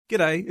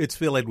G'day, it's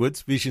Phil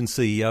Edwards, Vision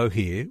CEO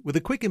here, with a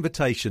quick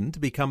invitation to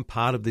become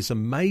part of this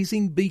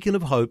amazing beacon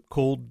of hope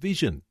called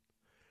Vision.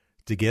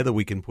 Together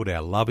we can put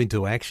our love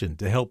into action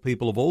to help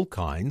people of all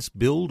kinds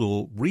build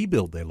or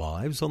rebuild their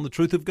lives on the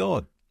truth of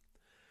God.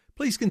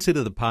 Please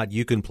consider the part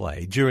you can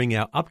play during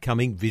our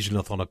upcoming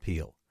Visionathon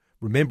appeal,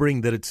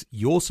 remembering that it's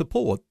your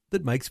support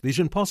that makes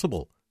Vision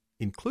possible,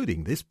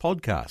 including this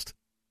podcast.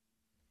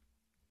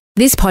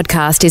 This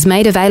podcast is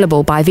made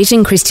available by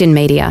Vision Christian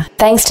Media,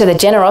 thanks to the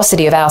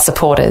generosity of our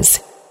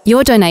supporters.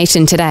 Your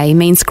donation today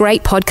means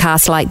great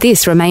podcasts like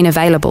this remain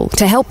available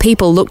to help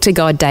people look to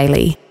God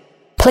daily.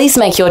 Please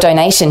make your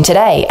donation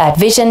today at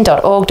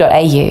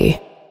vision.org.au.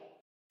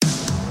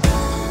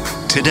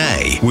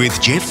 Today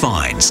with Jeff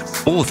Vines,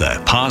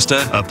 author,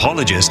 pastor,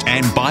 apologist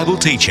and Bible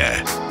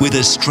teacher, with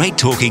a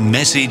straight-talking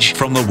message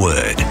from the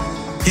Word.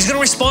 He's going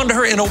to respond to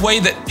her in a way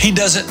that he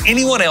doesn't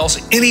anyone else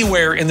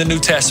anywhere in the New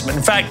Testament.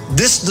 In fact,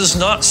 this does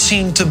not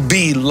seem to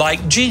be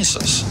like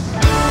Jesus.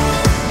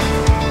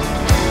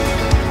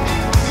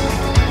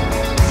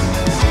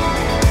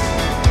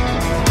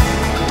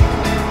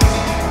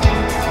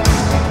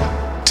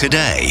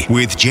 Today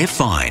with Jeff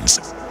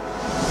Vines.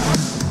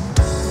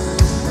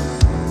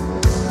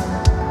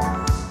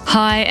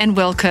 Hi and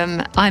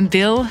welcome. I'm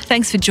Bill.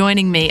 Thanks for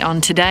joining me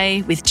on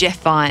Today with Jeff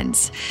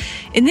Vines.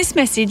 In this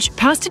message,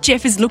 Pastor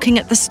Jeff is looking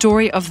at the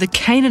story of the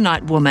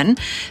Canaanite woman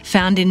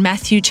found in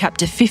Matthew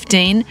chapter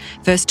 15,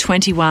 verse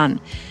 21.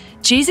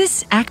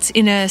 Jesus acts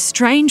in a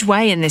strange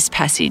way in this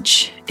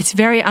passage. It's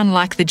very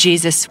unlike the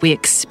Jesus we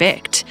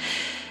expect.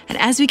 And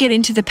as we get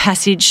into the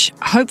passage,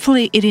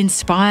 hopefully it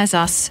inspires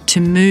us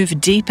to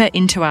move deeper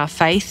into our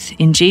faith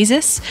in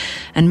Jesus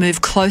and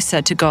move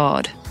closer to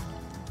God.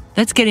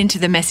 Let's get into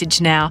the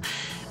message now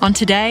on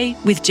Today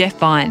with Jeff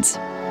Vines.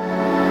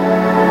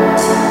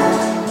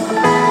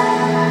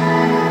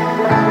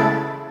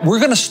 We're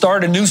going to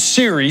start a new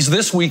series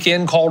this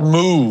weekend called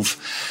Move.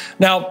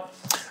 Now,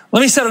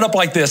 let me set it up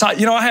like this. I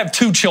have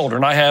two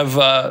children. I have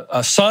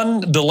a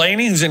son,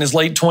 Delaney, who's in his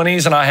late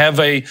 20s, and I have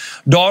a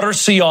daughter,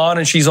 Sion,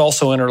 and she's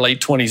also in her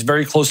late 20s,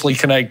 very closely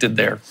connected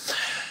there.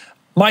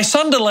 My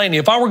son, Delaney,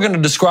 if I were going to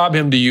describe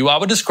him to you, I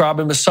would describe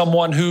him as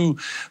someone who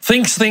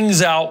thinks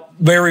things out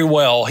very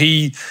well.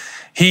 He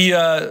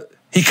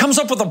comes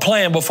up with a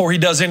plan before he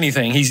does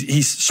anything.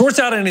 He sorts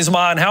out in his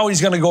mind how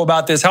he's going to go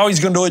about this, how he's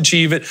going to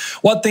achieve it,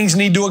 what things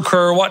need to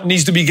occur, what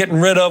needs to be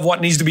getting rid of,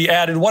 what needs to be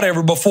added,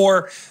 whatever,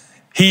 before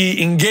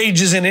he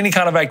engages in any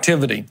kind of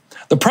activity.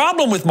 The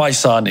problem with my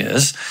son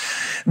is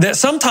that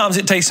sometimes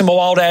it takes him a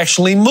while to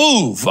actually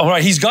move. All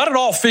right, he's got it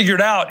all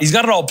figured out. He's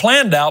got it all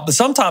planned out, but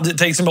sometimes it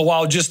takes him a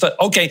while just to,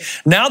 okay,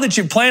 now that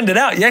you've planned it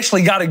out, you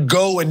actually got to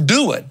go and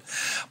do it.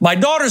 My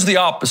daughter's the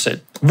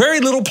opposite.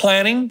 Very little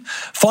planning,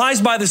 flies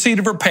by the seat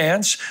of her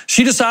pants.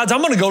 She decides,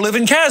 I'm going to go live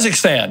in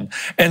Kazakhstan.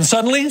 And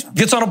suddenly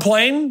gets on a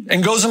plane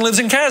and goes and lives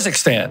in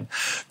Kazakhstan.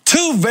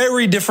 Two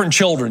very different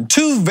children,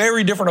 two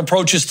very different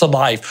approaches to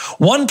life.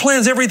 One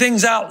plans everything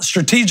out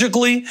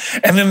strategically,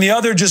 and then the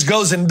other just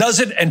goes and does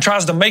it and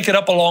tries to make it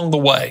up along the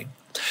way.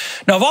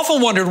 Now, I've often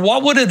wondered,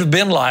 what would it have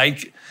been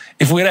like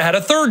if we'd have had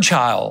a third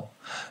child?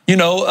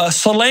 A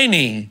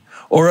Selene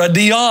or a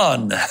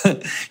Dion.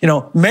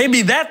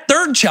 Maybe that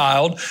third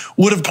child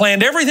would have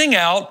planned everything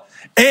out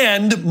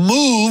and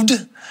moved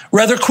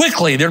rather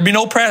quickly. There'd be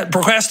no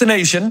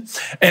procrastination,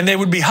 and they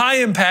would be high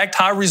impact,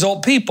 high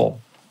result people.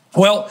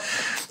 Well,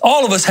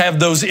 all of us have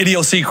those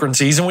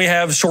idiosyncrasies, and we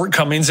have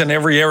shortcomings in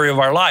every area of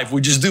our life.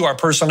 We just do. Our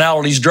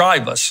personalities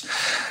drive us.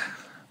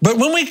 But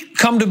when we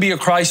come to be a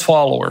Christ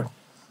follower,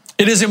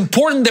 it is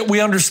important that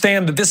we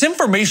understand that this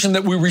information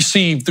that we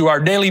receive through our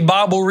daily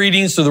Bible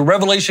readings, through the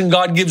revelation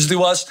God gives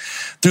to us,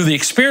 through the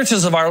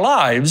experiences of our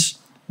lives,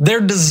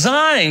 they're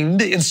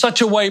designed in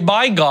such a way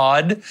by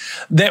God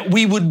that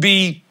we would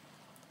be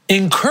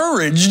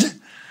encouraged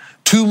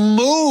to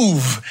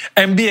move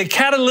and be a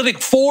catalytic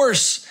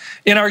force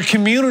in our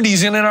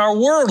communities and in our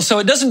world. So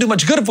it doesn't do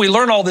much good if we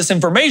learn all this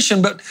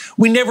information, but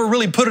we never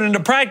really put it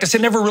into practice.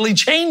 It never really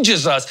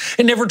changes us.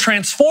 It never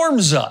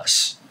transforms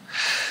us.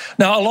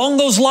 Now, along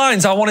those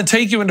lines, I want to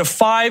take you into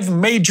 5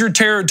 major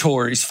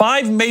territories,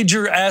 5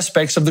 major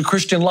aspects of the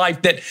Christian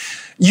life that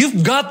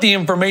you've got the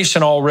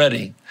information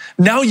already.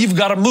 Now you've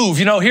got to move.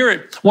 Here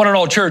at One and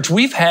All Church,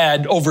 we've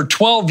had over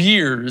 12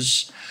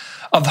 years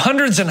of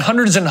hundreds and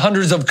hundreds and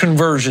hundreds of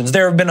conversions.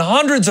 There have been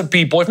hundreds of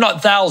people, if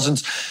not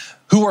thousands,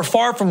 who are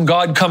far from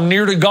God, come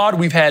near to God.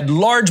 We've had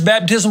large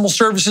baptismal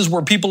services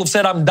where people have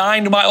said, I'm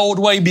dying to my old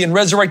way, being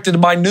resurrected to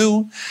my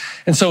new.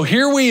 And so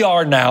here we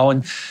are now.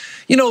 And,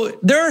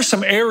 there are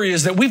some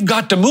areas that we've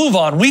got to move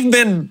on. We've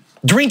been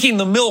drinking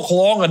the milk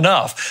long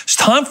enough. It's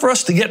time for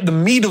us to get the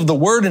meat of the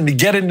word and to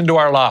get it into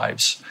our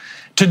lives.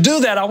 To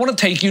do that, I want to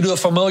take you to a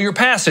familiar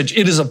passage.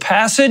 It is a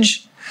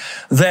passage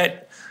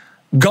that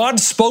God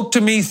spoke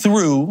to me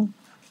through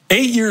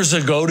 8 years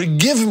ago to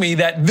give me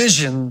that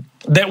vision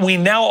that we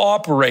now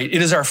operate.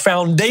 It is our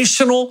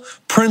foundational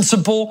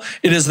principle.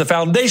 It is the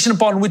foundation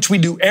upon which we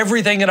do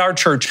everything in our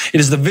church. It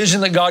is the vision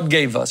that God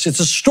gave us. It's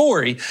a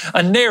story,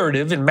 a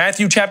narrative in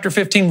Matthew chapter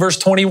 15, verse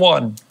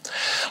 21.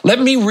 Let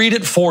me read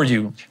it for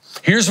you.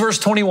 Here's verse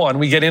 21.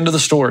 We get into the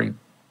story.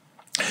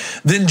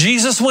 Then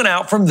Jesus went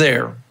out from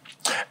there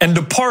and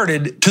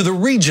departed to the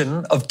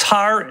region of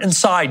Tyre and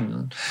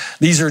Sidon.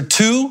 These are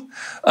two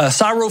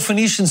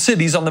Syrophoenician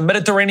cities on the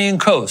Mediterranean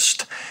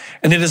coast.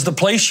 And it is the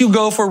place you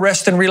go for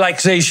rest and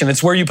relaxation.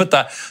 It's where you put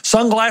the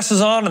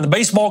sunglasses on and the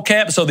baseball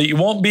cap so that you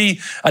won't be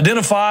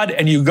identified,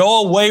 and you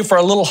go away for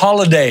a little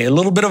holiday, a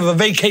little bit of a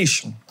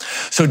vacation.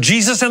 So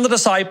Jesus and the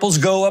disciples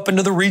go up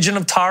into the region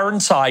of Tyre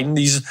and Sidon,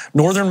 these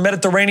northern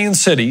Mediterranean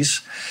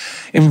cities.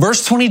 In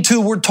verse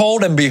 22, we're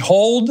told, and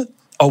behold,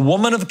 a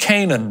woman of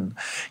Canaan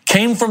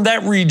came from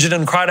that region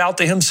and cried out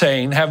to him,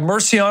 saying, have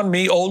mercy on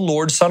me, O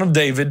Lord, Son of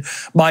David.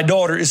 My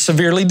daughter is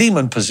severely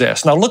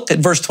demon-possessed. Now look at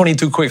verse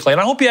 22 quickly, and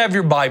I hope you have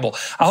your Bible.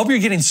 I hope you're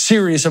getting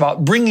serious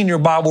about bringing your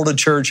Bible to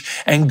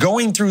church and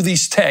going through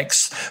these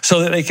texts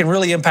so that they can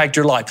really impact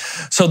your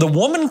life. So the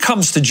woman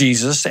comes to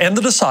Jesus and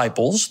the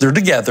disciples. They're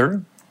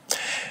together.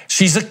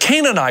 She's a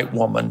Canaanite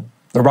woman.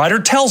 The writer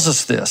tells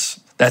us this.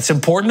 That's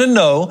important to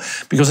know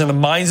because in the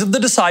minds of the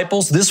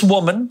disciples, this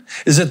woman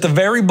is at the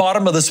very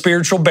bottom of the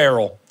spiritual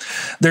barrel.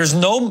 There's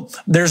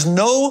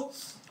no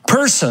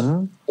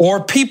person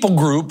or people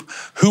group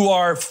who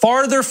are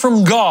farther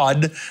from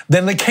God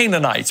than the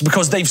Canaanites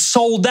because they've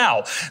sold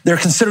out. They're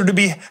considered to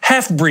be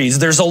half-breeds.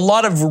 There's a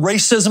lot of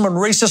racism and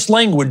racist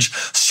language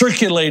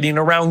circulating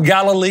around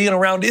Galilee and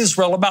around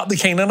Israel about the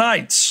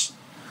Canaanites.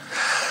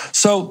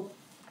 So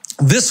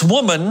this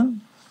woman,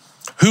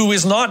 who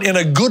is not in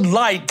a good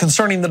light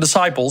concerning the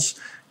disciples,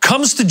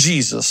 comes to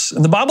Jesus.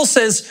 And the Bible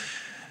says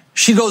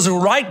she goes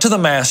right to the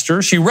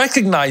master. She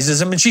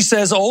recognizes him and she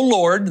says, oh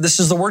Lord, this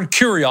is the word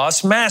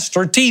kurios,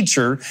 master,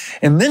 teacher.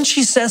 And then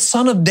she says,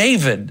 son of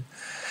David.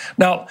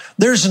 Now,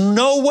 there's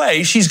no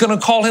way she's going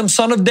to call him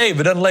son of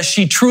David unless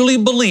she truly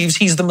believes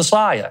he's the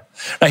Messiah.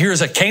 Now,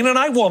 here's a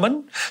Canaanite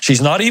woman.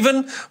 She's not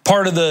even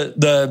part of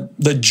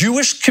the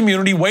Jewish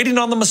community waiting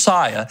on the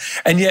Messiah.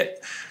 And yet,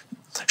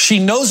 she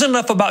knows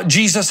enough about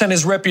Jesus and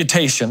his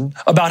reputation,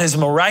 about his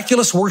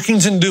miraculous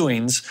workings and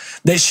doings,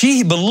 that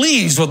she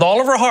believes with all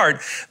of her heart,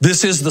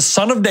 this is the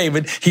Son of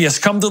David. He has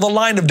come through the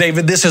line of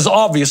David. This is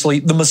obviously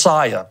the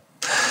Messiah.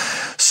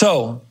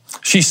 So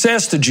she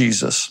says to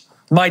Jesus,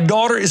 my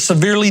daughter is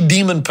severely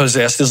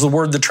demon-possessed, is the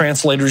word the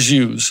translators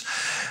use.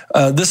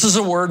 This is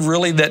a word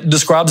really that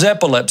describes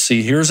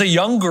epilepsy. Here's a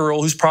young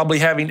girl who's probably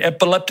having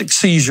epileptic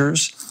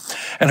seizures,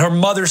 and her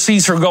mother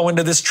sees her go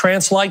into this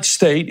trance-like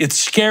state. It's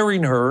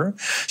scaring her.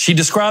 She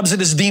describes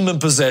it as demon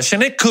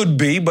possession. It could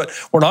be, but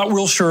we're not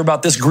real sure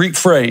about this Greek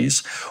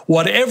phrase.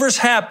 Whatever's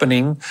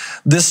happening,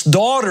 this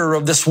daughter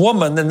of this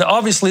woman, and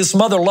obviously this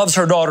mother loves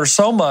her daughter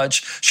so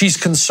much, she's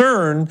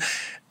concerned,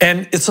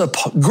 and it's a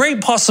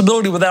great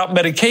possibility without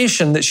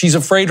medication that she's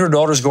afraid her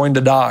daughter's going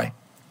to die.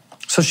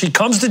 So she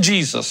comes to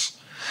Jesus.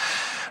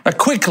 Now,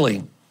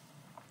 quickly,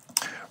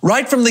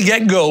 right from the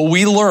get-go,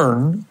 we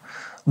learn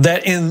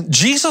that in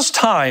Jesus'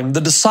 time, the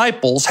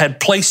disciples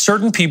had placed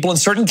certain people in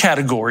certain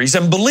categories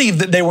and believed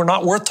that they were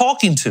not worth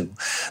talking to,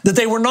 that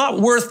they were not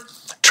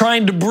worth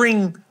trying to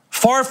bring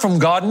far from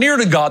God, near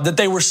to God, that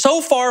they were so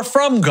far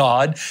from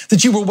God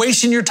that you were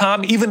wasting your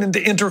time even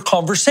to enter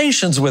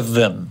conversations with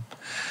them.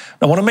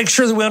 I want to make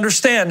sure that we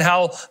understand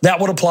how that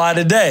would apply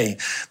today.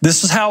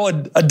 This is how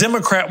a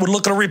Democrat would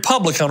look at a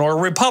Republican, or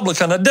a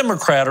Republican, a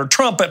Democrat, or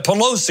Trump at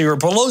Pelosi, or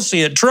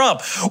Pelosi at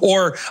Trump,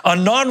 or a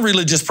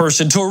non-religious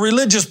person to a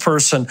religious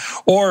person,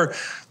 or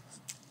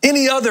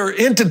any other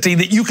entity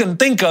that you can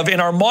think of in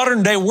our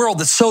modern day world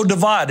that's so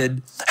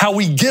divided, how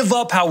we give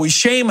up, how we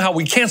shame, how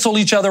we cancel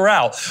each other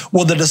out.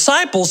 Well, the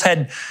disciples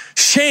had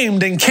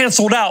shamed and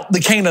canceled out the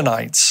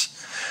Canaanites.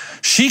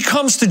 She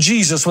comes to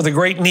Jesus with a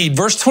great need.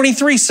 Verse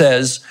 23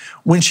 says,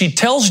 when she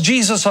tells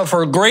Jesus of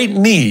her great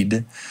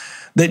need,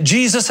 that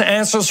Jesus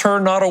answers her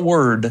not a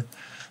word.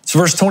 It's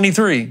verse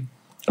 23.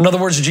 In other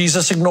words,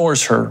 Jesus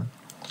ignores her.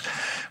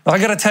 Now, I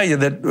got to tell you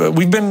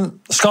that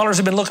scholars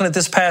have been looking at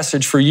this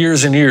passage for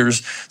years and years.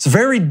 It's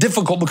very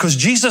difficult because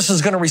Jesus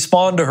is going to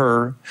respond to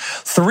her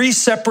three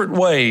separate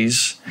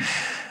ways.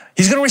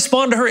 He's going to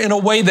respond to her in a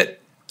way that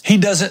he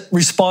doesn't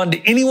respond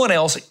to anyone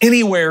else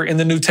anywhere in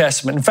the New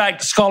Testament. In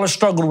fact, scholars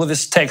struggled with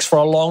this text for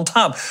a long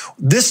time.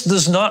 This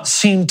does not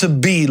seem to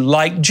be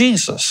like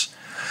Jesus.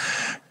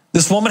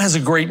 This woman has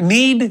a great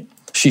need.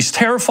 She's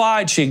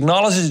terrified. She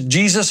acknowledges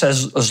Jesus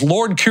as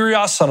Lord,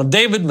 Kurios, Son of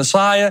David,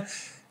 Messiah,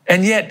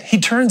 and yet he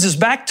turns his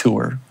back to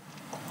her.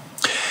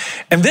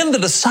 And then the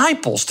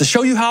disciples, to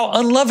show you how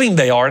unloving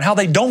they are and how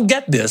they don't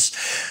get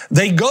this,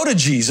 they go to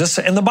Jesus,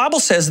 and the Bible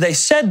says they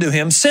said to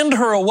him, send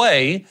her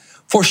away,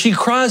 for she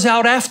cries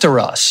out after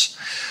us.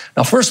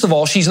 Now, first of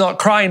all, she's not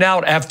crying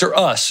out after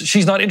us.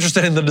 She's not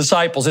interested in the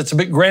disciples. It's a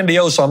bit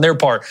grandiose on their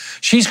part.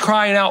 She's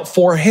crying out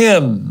for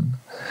him.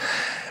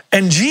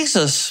 And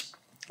Jesus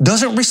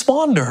doesn't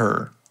respond to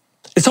her.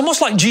 It's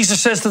almost like Jesus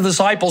says to the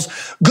disciples,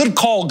 good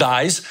call,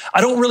 guys.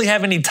 I don't really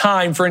have any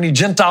time for any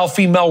Gentile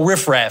female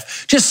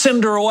riffraff. Just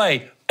send her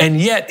away.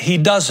 And yet he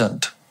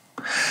doesn't.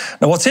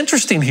 Now, what's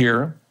interesting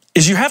here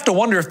is you have to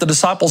wonder if the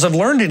disciples have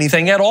learned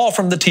anything at all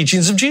from the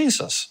teachings of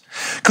Jesus.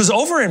 Because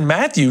over in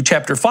Matthew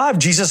chapter 5,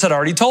 Jesus had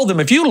already told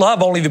them, if you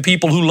love only the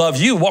people who love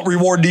you, what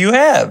reward do you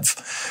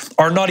have?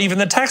 Are not even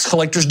the tax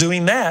collectors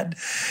doing that?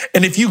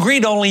 And if you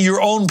greet only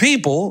your own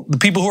people, the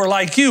people who are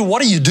like you,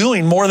 what are you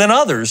doing more than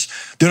others?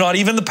 Do not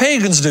even the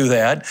pagans do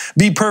that?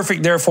 Be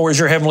perfect, therefore, as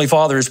your heavenly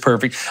Father is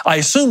perfect. I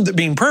assume that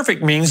being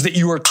perfect means that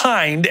you are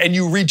kind and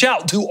you reach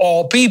out to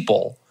all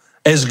people,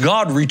 as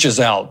God reaches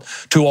out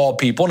to all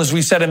people. And as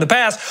we've said in the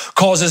past,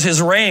 causes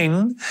his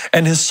rain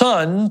and his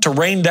sun to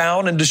rain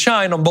down and to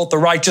shine on both the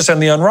righteous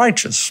and the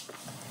unrighteous.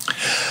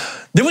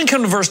 Then we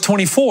come to verse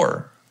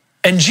 24,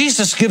 and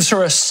Jesus gives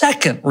her a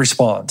second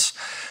response.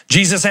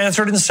 Jesus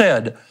answered and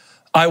said,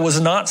 I was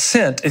not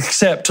sent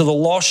except to the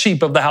lost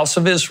sheep of the house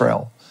of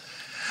Israel.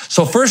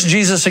 So first,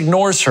 Jesus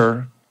ignores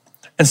her.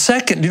 And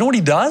second, do you know what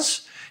he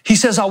does? He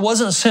says, I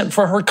wasn't sent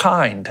for her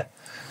kind.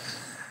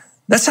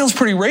 That sounds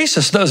pretty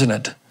racist, doesn't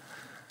it?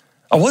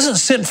 I wasn't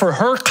sent for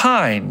her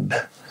kind.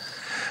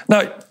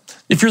 Now,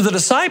 if you're the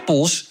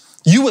disciples,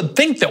 you would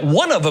think that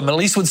one of them at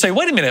least would say,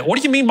 wait a minute, what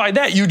do you mean by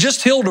that? You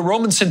just healed a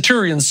Roman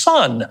centurion's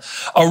son.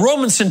 A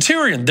Roman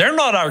centurion, they're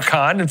not our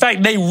kind. In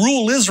fact, they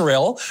rule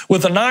Israel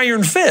with an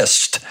iron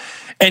fist.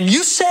 And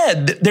you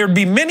said there'd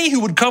be many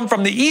who would come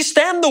from the east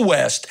and the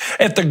west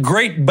at the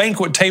great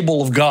banquet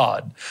table of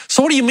God.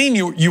 So what do you mean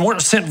you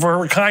weren't sent for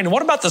her kind? And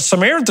what about the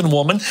Samaritan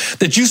woman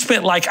that you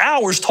spent like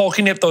hours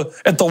talking at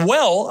the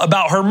well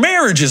about her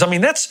marriages? I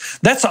mean,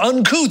 that's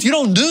uncouth. You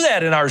don't do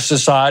that in our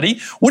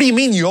society. What do you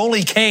mean you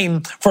only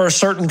came for a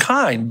certain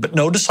kind? But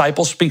no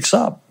disciple speaks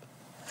up.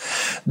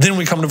 Then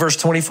we come to verse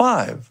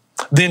 25.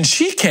 Then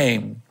she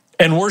came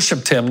and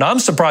worshiped him. Now, I'm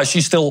surprised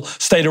she still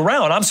stayed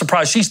around. I'm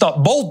surprised she's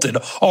not bolted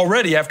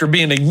already after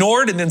being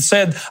ignored and then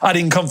said, I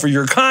didn't come for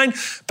your kind.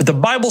 But the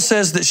Bible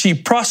says that she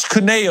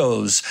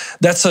proskuneos.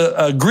 That's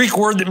a Greek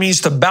word that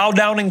means to bow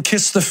down and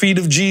kiss the feet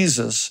of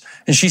Jesus.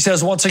 And she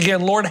says once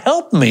again, Lord,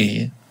 help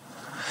me.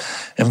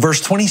 And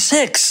verse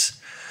 26,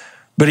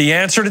 but he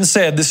answered and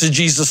said, this is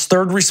Jesus'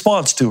 third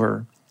response to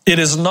her. It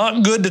is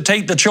not good to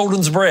take the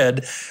children's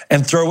bread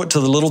and throw it to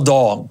the little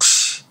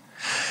dogs.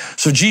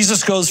 So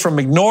Jesus goes from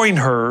ignoring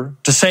her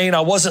to saying, I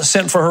wasn't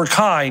sent for her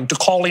kind, to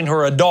calling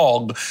her a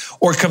dog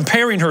or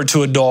comparing her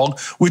to a dog,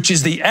 which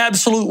is the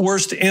absolute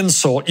worst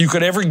insult you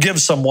could ever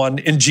give someone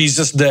in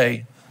Jesus'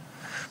 day.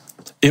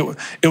 It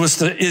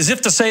was as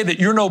if to say that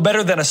you're no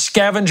better than a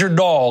scavenger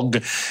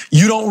dog.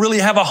 You don't really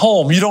have a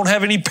home. You don't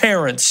have any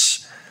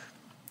parents.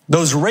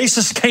 Those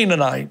racist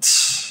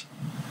Canaanites.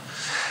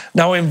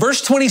 Now in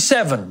verse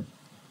 27,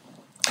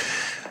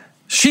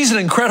 she's an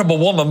incredible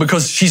woman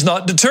because she's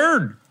not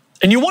deterred.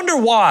 And you wonder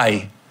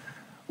why.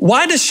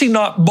 Why does she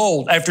not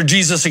bolt after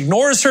Jesus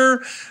ignores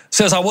her,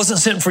 says, I wasn't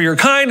sent for your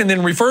kind, and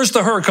then refers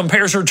to her,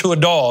 compares her to a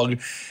dog?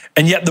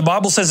 And yet the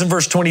Bible says in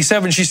verse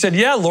 27, she said,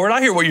 yeah, Lord,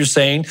 I hear what you're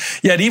saying.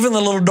 Yet even the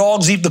little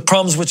dogs eat the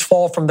crumbs which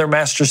fall from their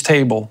master's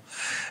table.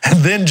 And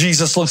then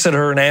Jesus looks at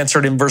her and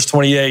answered in verse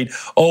 28,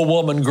 O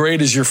woman,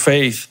 great is your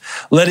faith.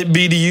 Let it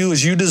be to you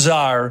as you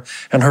desire.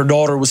 And her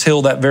daughter was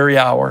healed that very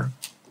hour.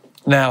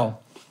 Now,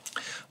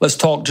 let's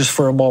talk just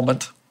for a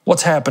moment.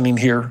 What's happening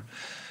here?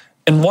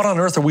 And what on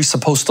earth are we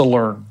supposed to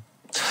learn?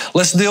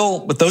 Let's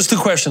deal with those two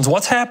questions.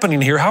 What's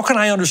happening here? How can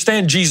I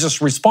understand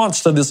Jesus'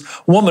 response to this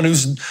woman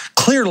who's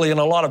clearly in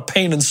a lot of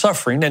pain and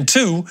suffering? And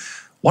two,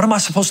 what am I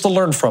supposed to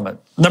learn from it?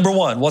 Number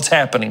one, what's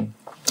happening?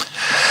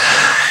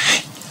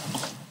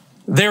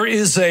 There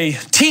is a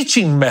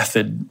teaching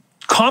method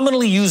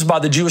commonly used by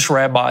the Jewish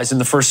rabbis in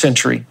the first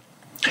century.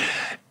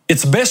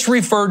 It's best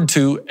referred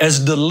to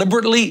as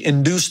deliberately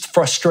induced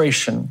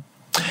frustration.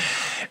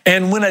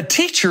 And when a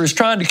teacher is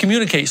trying to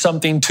communicate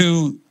something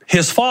to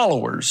his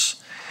followers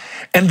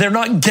and they're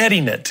not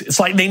getting it, it's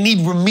like they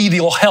need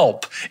remedial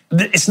help.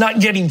 It's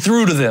not getting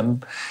through to them.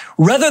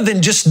 Rather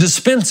than just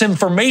dispense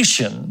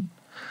information,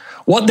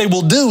 what they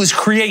will do is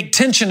create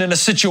tension in a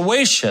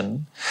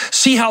situation,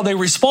 see how they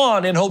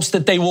respond in hopes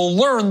that they will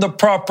learn the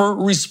proper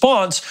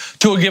response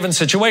to a given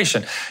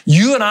situation.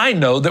 You and I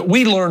know that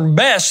we learn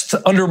best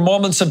under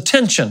moments of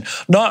tension,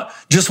 not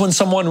just when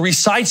someone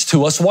recites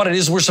to us what it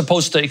is we're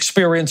supposed to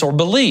experience or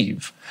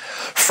believe.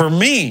 For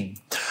me,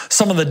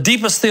 some of the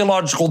deepest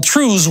theological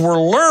truths were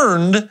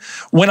learned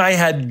when I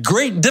had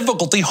great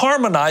difficulty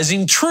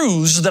harmonizing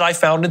truths that I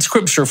found in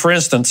Scripture. For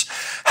instance,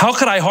 how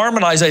could I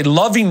harmonize a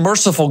loving,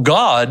 merciful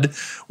God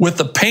with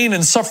the pain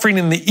and suffering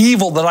and the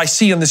evil that I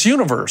see in this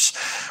universe?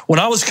 When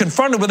I was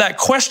confronted with that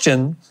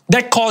question,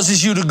 that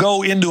causes you to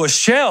go into a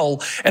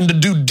shell and to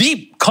do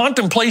deep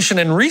contemplation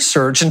and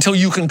research until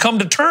you can come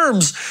to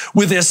terms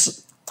with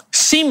this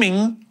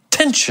seeming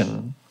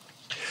tension.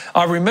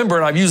 I remember,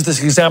 and I've used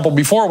this example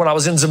before, when I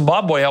was in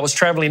Zimbabwe, I was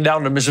traveling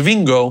down to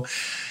Msvingo,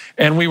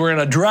 and we were in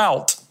a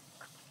drought.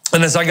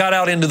 And as I got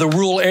out into the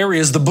rural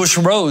areas, the bush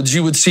roads,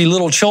 you would see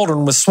little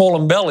children with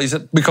swollen bellies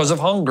because of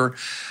hunger.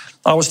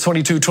 I was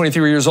 22,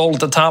 23 years old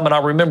at the time, and I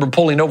remember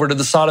pulling over to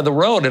the side of the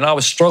road, and I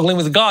was struggling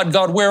with God.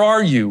 God, where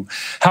are you?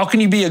 How can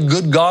you be a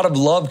good God of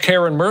love,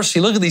 care, and mercy?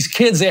 Look at these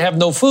kids, they have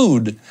no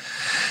food.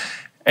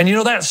 And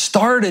that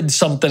started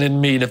something in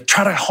me to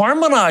try to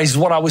harmonize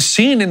what I was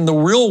seeing in the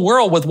real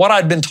world with what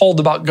I'd been told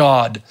about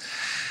God.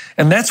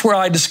 And that's where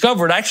I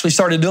actually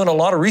started doing a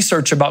lot of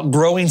research about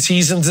growing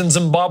seasons in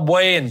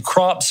Zimbabwe and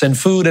crops and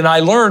food. And I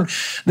learned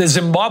that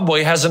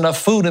Zimbabwe has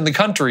enough food in the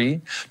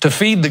country to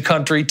feed the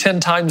country 10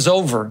 times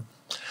over.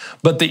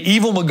 But the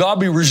evil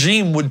Mugabe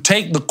regime would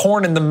take the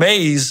corn and the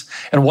maize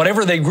and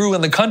whatever they grew in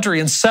the country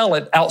and sell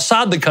it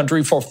outside the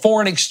country for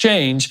foreign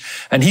exchange.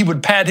 And he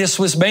would pad his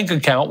Swiss bank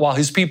account while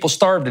his people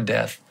starved to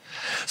death.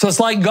 So it's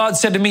like God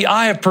said to me,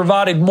 I have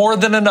provided more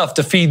than enough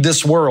to feed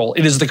this world.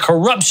 It is the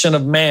corruption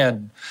of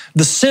man,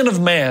 the sin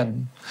of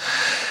man.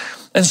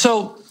 And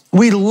so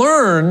we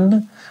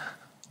learn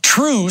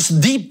truths,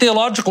 deep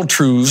theological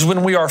truths,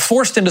 when we are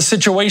forced into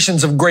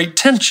situations of great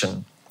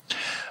tension.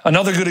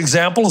 Another good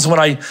example is when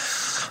I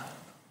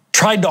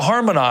tried to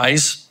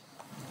harmonize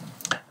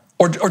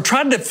or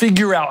tried to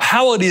figure out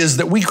how it is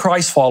that we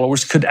Christ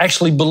followers could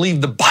actually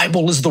believe the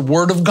Bible is the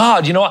Word of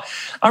God.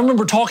 I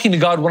remember talking to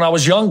God when I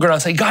was younger, and I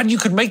say, God, you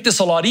could make this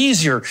a lot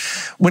easier.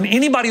 When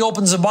anybody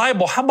opens the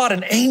Bible, how about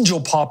an angel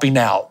popping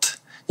out,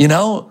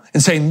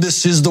 and saying,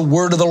 this is the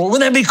Word of the Lord?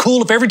 Wouldn't that be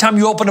cool if every time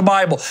you open a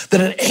Bible,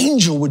 that an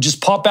angel would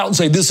just pop out and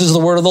say, this is the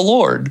Word of the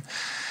Lord?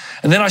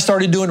 And then I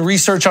started doing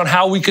research on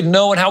how we could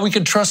know and how we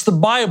could trust the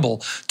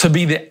Bible to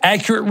be the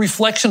accurate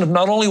reflection of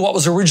not only what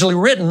was originally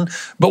written,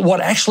 but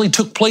what actually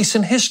took place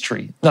in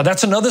history. Now,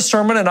 that's another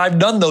sermon, and I've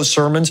done those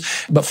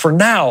sermons. But for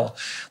now,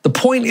 the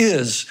point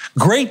is,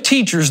 great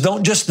teachers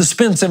don't just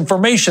dispense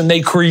information. They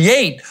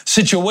create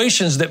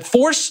situations that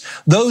force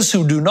those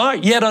who do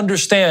not yet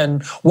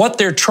understand what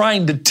they're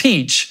trying to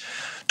teach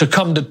to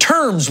come to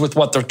terms with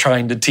what they're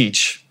trying to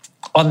teach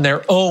on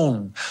their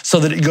own, so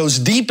that it goes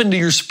deep into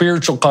your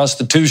spiritual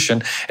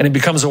constitution and it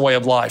becomes a way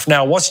of life.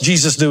 Now, what's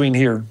Jesus doing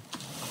here?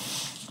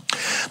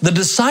 The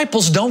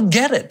disciples don't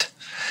get it.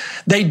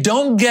 They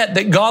don't get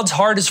that God's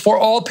heart is for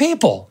all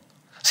people.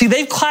 See,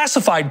 they've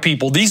classified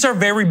people. These are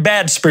very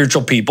bad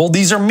spiritual people.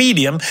 These are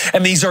medium,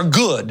 and these are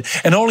good.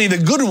 And only the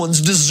good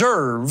ones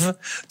deserve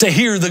to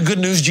hear the good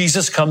news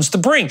Jesus comes to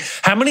bring.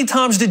 How many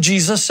times did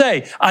Jesus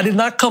say, I did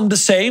not come to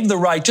save the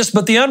righteous,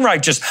 but the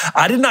unrighteous?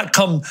 I did not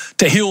come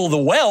to heal the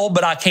well,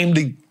 but I came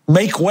to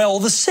make well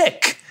the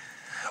sick.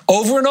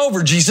 Over and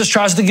over, Jesus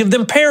tries to give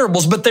them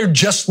parables, but they're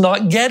just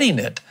not getting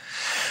it.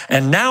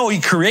 And now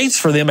he creates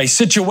for them a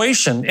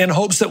situation in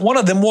hopes that one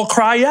of them will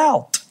cry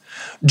out.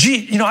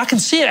 I can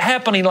see it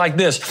happening like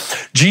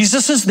this.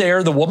 Jesus is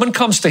there. The woman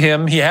comes to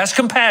him. He has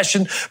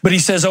compassion, but he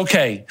says,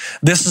 okay,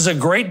 this is a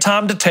great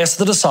time to test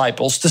the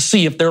disciples to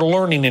see if they're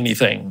learning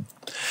anything.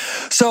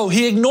 So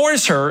he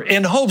ignores her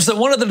in hopes that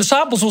one of the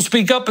disciples will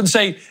speak up and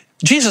say,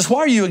 Jesus,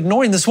 why are you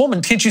ignoring this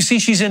woman? Can't you see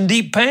she's in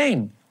deep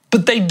pain?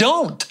 But they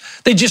don't.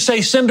 They just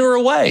say, send her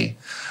away.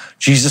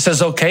 Jesus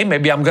says, okay,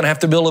 maybe I'm going to have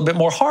to be a little bit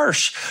more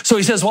harsh. So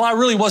he says, well, I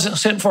really wasn't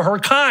sent for her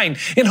kind,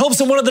 in hopes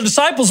that one of the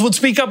disciples would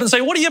speak up and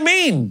say, what do you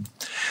mean?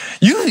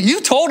 You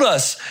told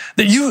us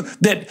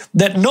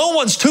that no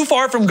one's too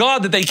far from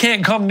God that they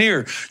can't come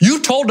near.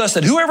 You told us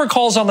that whoever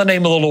calls on the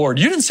name of the Lord,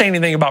 you didn't say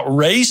anything about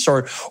race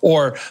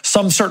or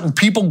some certain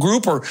people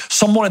group or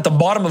someone at the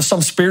bottom of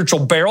some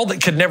spiritual barrel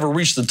that could never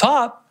reach the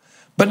top,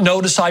 but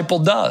no disciple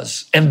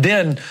does. And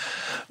then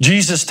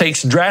Jesus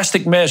takes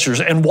drastic measures.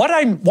 And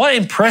what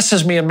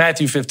impresses me in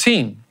Matthew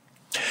 15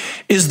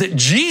 is that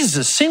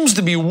Jesus seems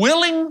to be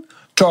willing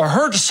to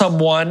hurt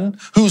someone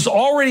who's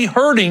already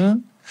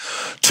hurting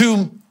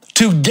to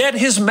get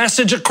his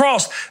message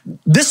across.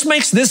 This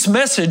makes this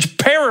message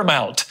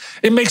paramount.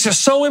 It makes it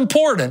so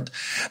important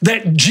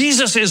that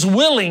Jesus is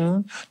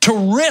willing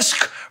to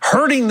risk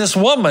hurting this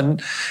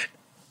woman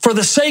for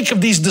the sake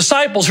of these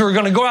disciples who are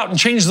going to go out and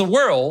change the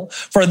world,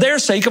 for their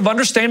sake of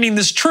understanding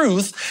this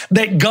truth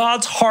that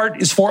God's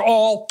heart is for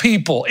all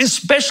people,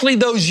 especially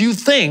those you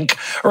think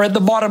are at the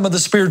bottom of the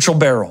spiritual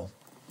barrel.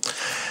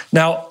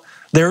 Now,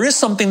 there is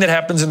something that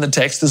happens in the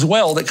text as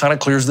well that kind of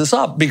clears this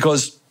up,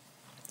 because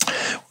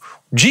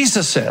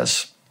Jesus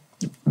says,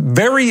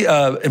 very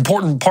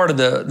important part of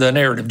the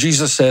narrative,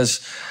 Jesus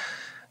says,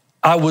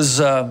 I was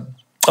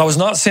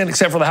not sent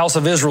except for the house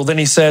of Israel. Then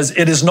he says,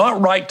 it is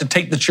not right to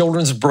take the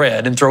children's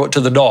bread and throw it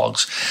to the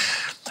dogs.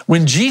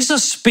 When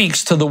Jesus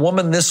speaks to the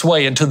woman this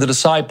way and to the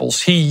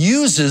disciples, he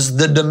uses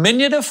the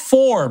diminutive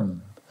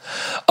form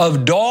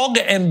of dog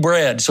and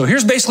bread. So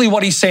here's basically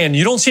what he's saying.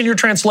 You don't see in your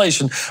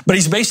translation, but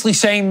he's basically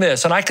saying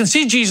this. And I can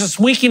see Jesus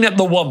winking at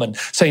the woman,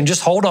 saying,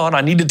 just hold on,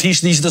 I need to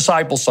teach these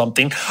disciples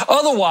something.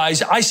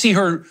 Otherwise, I see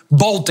her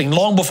bolting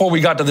long before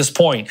we got to this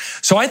point.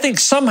 So I think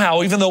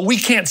somehow, even though we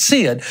can't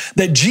see it,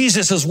 that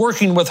Jesus is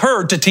working with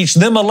her to teach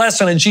them a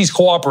lesson, and she's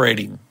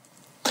cooperating.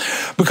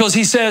 Because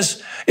he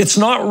says, it's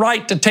not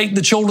right to take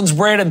the children's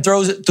bread and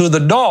throw it to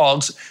the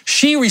dogs.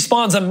 She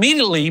responds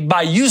immediately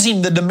by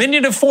using the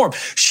diminutive form.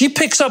 She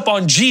picks up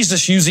on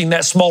Jesus using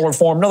that smaller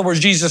form. In other words,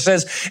 Jesus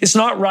says, it's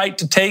not right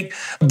to take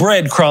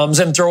breadcrumbs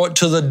and throw it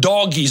to the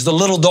doggies, the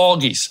little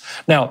doggies.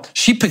 Now,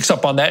 she picks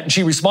up on that and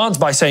she responds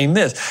by saying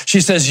this.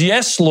 She says,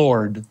 yes,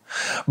 Lord,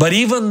 but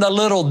even the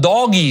little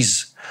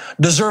doggies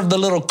deserve the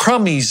little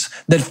crummies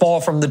that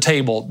fall from the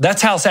table.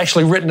 That's how it's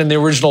actually written in the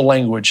original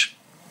language.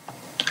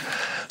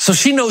 So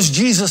she knows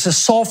Jesus is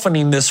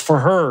softening this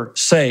for her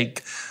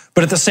sake,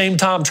 but at the same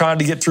time trying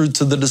to get through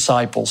to the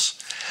disciples.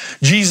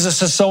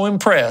 Jesus is so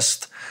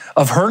impressed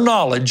of her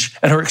knowledge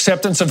and her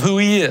acceptance of who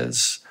he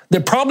is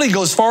that probably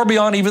goes far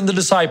beyond even the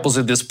disciples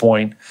at this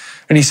point.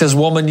 And he says,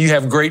 woman, you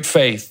have great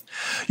faith.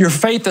 Your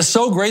faith is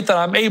so great that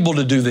I'm able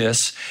to do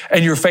this.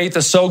 And your faith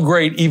is so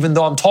great, even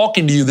though I'm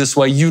talking to you this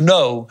way, you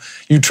know,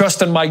 you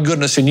trust in my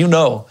goodness and you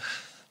know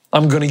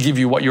I'm going to give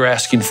you what you're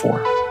asking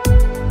for.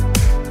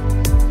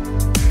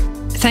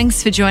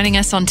 Thanks for joining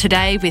us on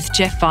Today with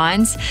Jeff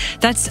Vines.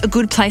 That's a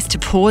good place to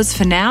pause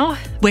for now.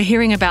 We're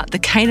hearing about the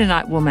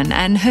Canaanite woman,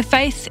 and her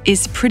faith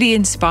is pretty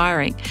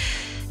inspiring.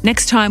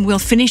 Next time, we'll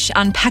finish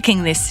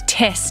unpacking this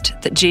test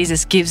that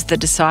Jesus gives the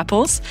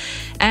disciples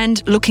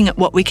and looking at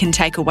what we can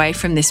take away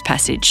from this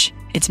passage.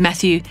 It's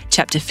Matthew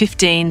chapter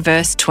 15,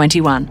 verse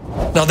 21.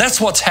 Now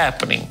that's what's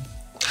happening.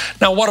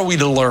 Now what are we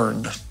to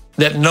learn?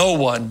 That no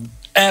one,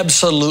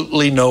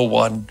 absolutely no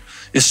one,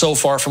 is so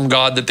far from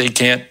God that they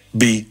can't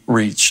be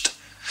reached.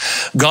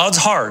 God's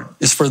heart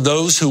is for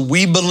those who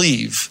we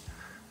believe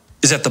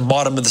is at the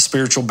bottom of the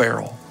spiritual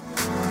barrel.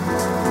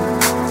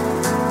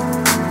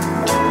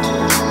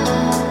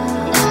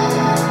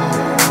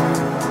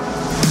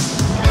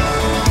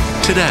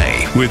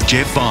 Today with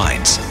Jeff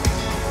Vines.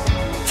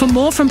 For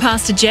more from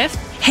Pastor Jeff,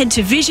 head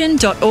to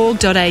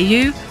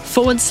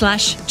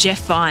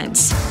vision.org.au/Jeff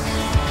Vines.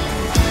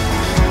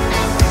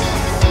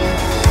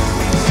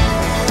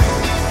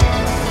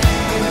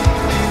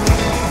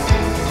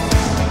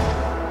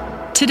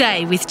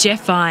 Today with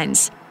Jeff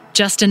Vines.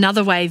 Just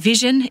another way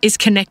Vision is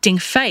connecting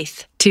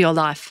faith to your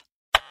life.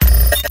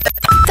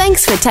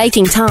 Thanks for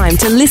taking time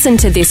to listen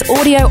to this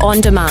audio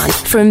on demand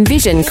from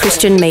Vision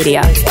Christian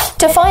Media.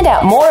 To find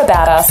out more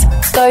about us,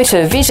 go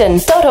to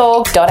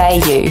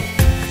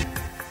vision.org.au.